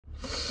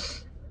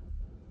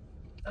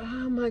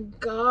Oh my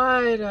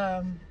god.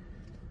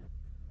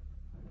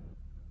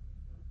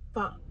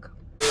 Fuck.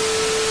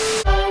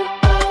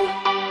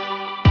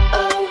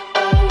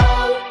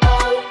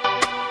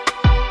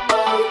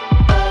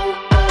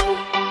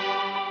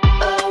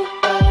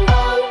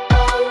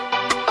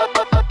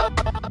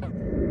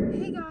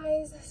 Hey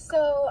guys,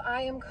 so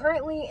I am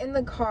currently in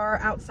the car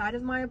outside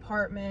of my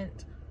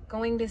apartment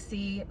going to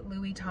see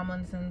Louis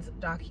Tomlinson's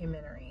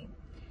documentary.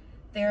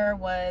 There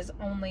was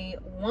only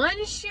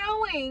one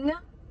showing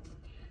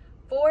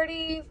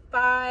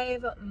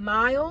 45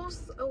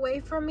 miles away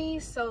from me,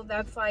 so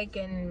that's like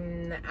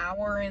an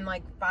hour and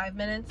like 5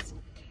 minutes.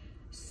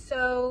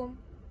 So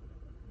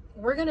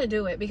we're gonna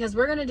do it because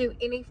we're gonna do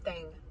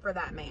anything for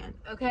that man,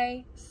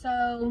 okay?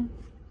 So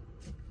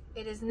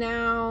it is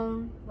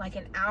now like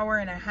an hour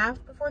and a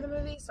half before the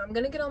movie, so I'm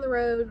gonna get on the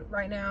road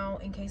right now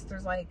in case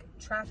there's like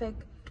traffic,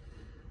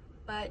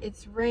 but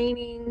it's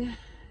raining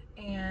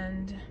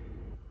and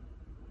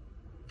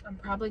I'm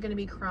probably gonna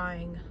be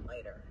crying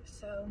later,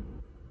 so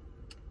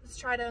let's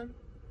try to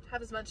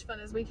have as much fun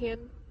as we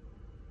can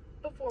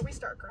before we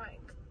start crying.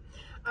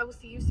 I will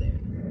see you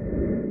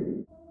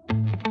soon.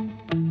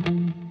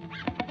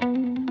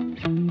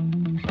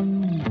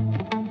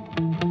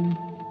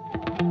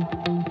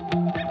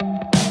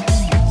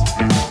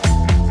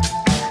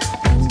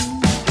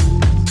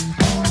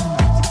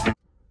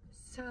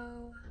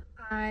 So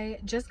I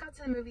just got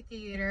to the movie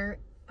theater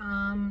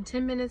 10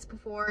 minutes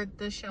before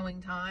the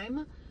showing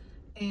time,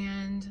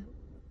 and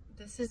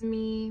this is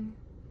me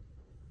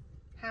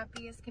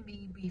happy as can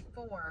be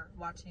before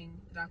watching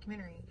the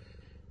documentary.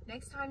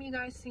 Next time you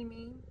guys see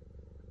me,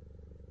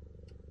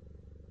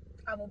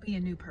 I will be a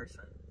new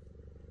person.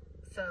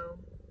 So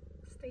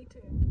stay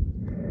tuned.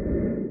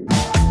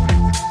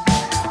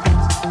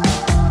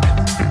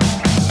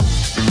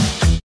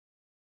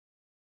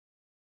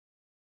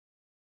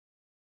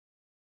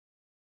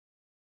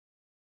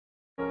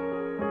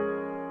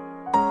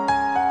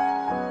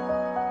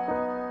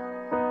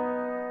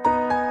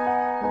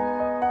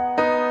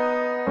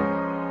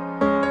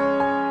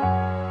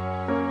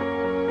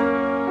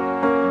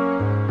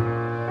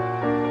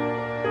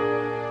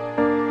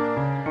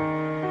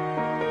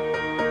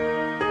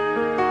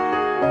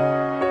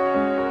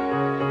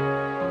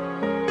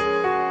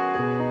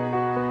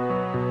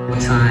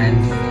 Time.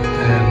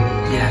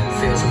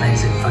 Yeah, feels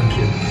amazing. Thank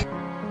you.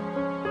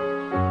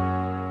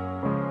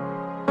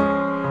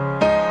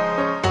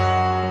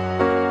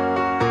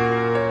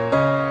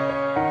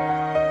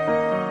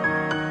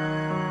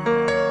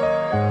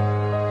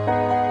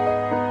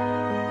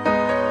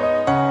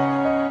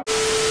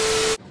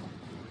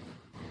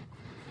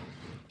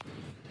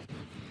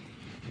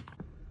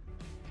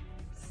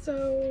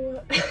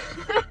 So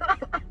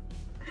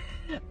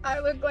I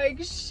look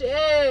like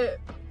shit.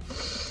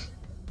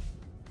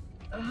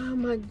 Oh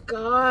my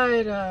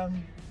god.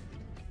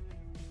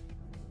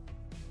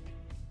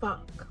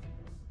 Fuck.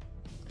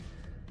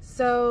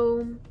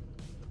 So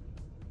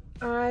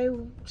I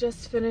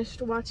just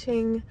finished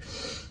watching.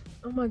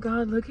 Oh my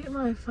god, look at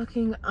my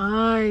fucking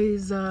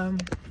eyes.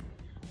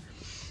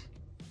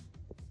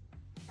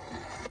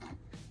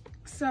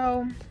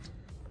 So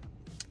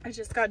I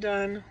just got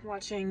done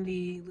watching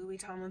the Louis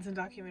Tomlinson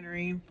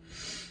documentary,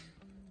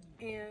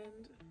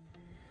 and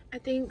I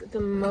think the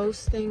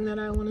most thing that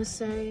I want to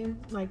say,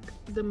 like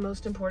the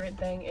most important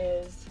thing,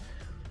 is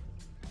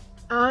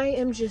I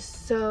am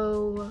just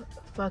so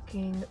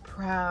fucking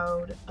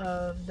proud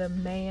of the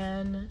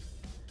man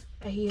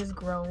that he has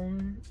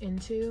grown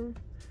into.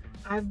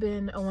 I've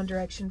been a One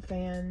Direction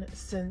fan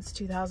since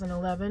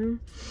 2011,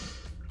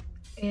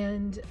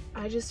 and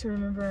I just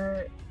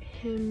remember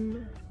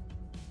him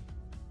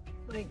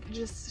like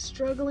just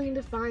struggling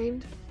to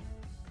find,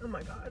 oh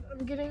my god,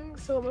 I'm getting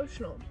so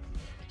emotional.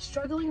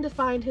 Struggling to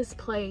find his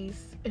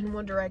place in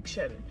One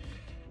Direction,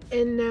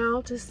 and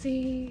now to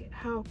see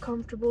how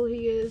comfortable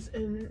he is,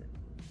 and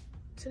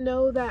to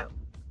know that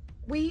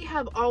we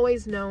have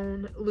always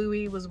known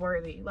Louis was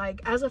worthy. Like,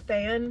 as a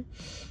fan,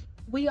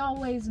 we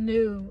always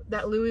knew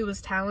that Louis was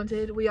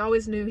talented. We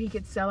always knew he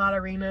could sell out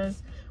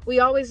arenas.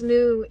 We always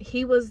knew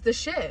he was the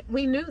shit.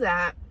 We knew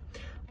that.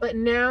 But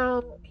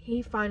now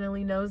he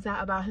finally knows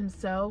that about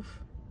himself.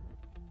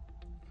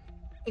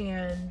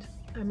 And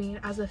I mean,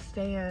 as a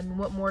fan,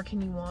 what more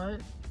can you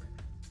want?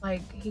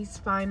 Like, he's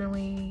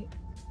finally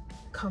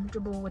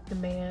comfortable with the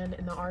man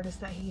and the artist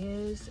that he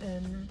is,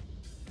 and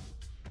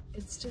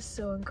it's just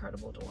so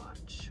incredible to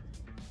watch.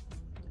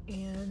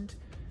 And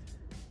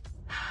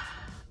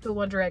the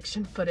One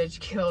Direction footage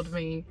killed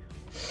me.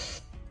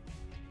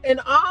 And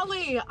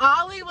Ollie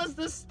was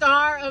the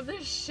star of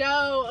the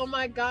show. Oh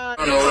my god.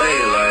 On the way,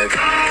 like,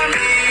 call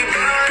me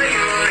by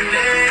your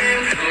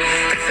name.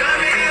 Tell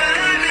me you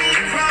love me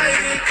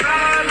private.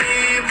 Call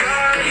me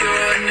by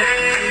your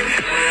name.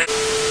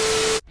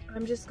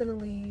 I'm just gonna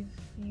leave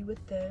you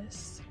with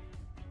this.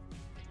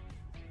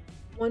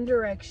 One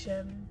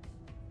Direction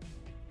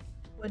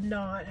would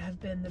not have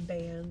been the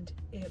band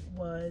it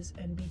was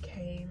and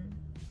became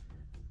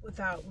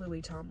without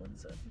Louis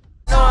Tomlinson.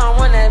 No, I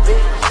want that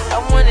bitch. I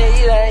want to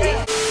eat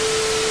that.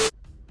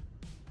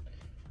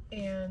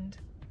 And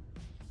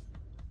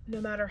no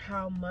matter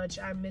how much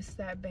I miss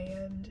that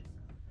band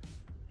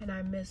and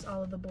I miss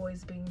all of the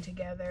boys being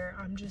together,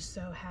 I'm just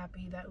so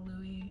happy that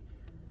Louis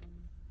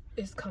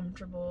is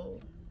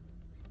comfortable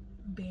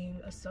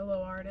being a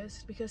solo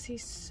artist, because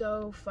he's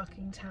so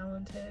fucking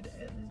talented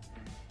and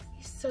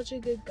he's such a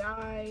good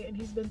guy and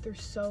he's been through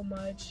so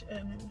much,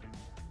 and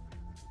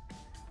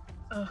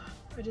I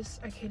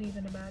can't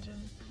even imagine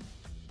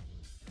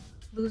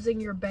losing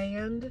your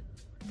band,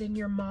 then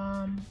your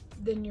mom,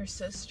 then your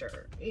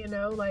sister, you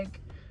know? Like,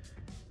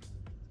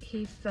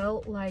 he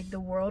felt like the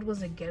world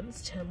was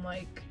against him,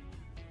 like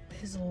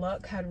his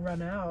luck had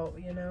run out,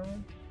 you know?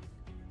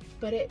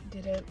 But it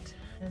didn't,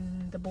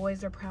 and the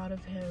boys are proud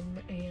of him,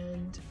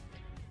 and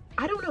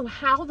I don't know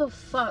how the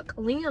fuck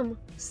Liam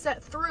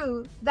sat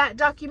through that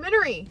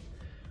documentary.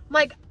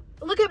 Like,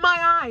 look at my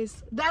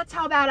eyes. That's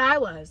how bad I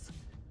was.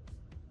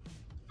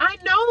 I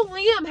know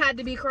Liam had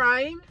to be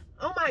crying.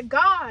 Oh my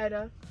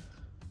God.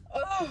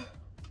 Ugh.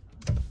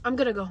 I'm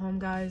gonna go home,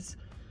 guys.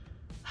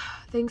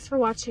 Thanks for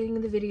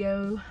watching the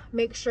video.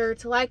 Make sure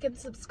to like and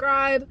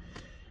subscribe,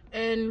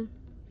 and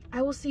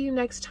I will see you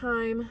next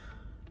time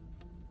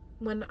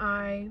when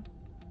I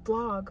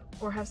vlog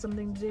or have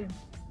something to do.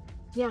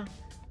 Yeah.